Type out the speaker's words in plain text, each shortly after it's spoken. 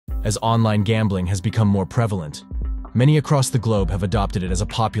as online gambling has become more prevalent. Many across the globe have adopted it as a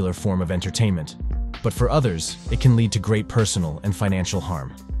popular form of entertainment, but for others, it can lead to great personal and financial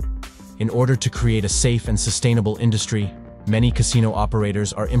harm. In order to create a safe and sustainable industry, many casino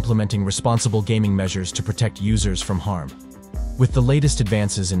operators are implementing responsible gaming measures to protect users from harm. With the latest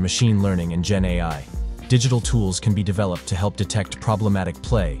advances in machine learning and Gen AI, digital tools can be developed to help detect problematic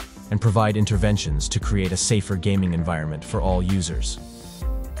play and provide interventions to create a safer gaming environment for all users.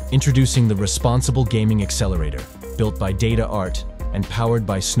 Introducing the Responsible Gaming Accelerator, built by DataArt and powered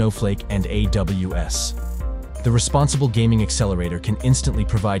by Snowflake and AWS. The Responsible Gaming Accelerator can instantly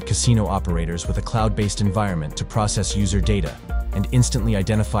provide casino operators with a cloud-based environment to process user data and instantly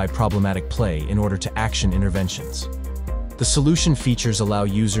identify problematic play in order to action interventions. The solution features allow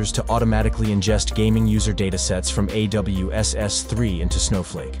users to automatically ingest gaming user datasets from AWS S3 into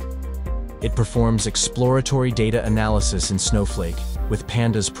Snowflake. It performs exploratory data analysis in Snowflake with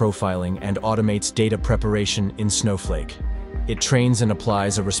pandas profiling and automates data preparation in Snowflake. It trains and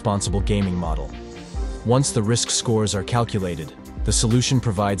applies a responsible gaming model. Once the risk scores are calculated, the solution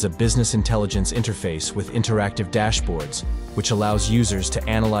provides a business intelligence interface with interactive dashboards, which allows users to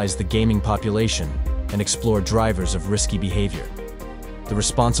analyze the gaming population and explore drivers of risky behavior. The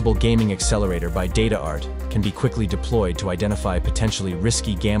Responsible Gaming Accelerator by DataArt can be quickly deployed to identify potentially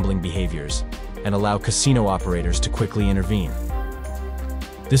risky gambling behaviors and allow casino operators to quickly intervene.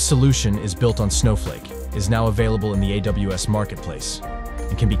 This solution is built on Snowflake, is now available in the AWS Marketplace,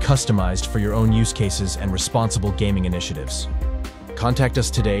 and can be customized for your own use cases and responsible gaming initiatives. Contact us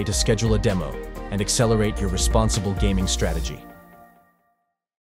today to schedule a demo and accelerate your responsible gaming strategy.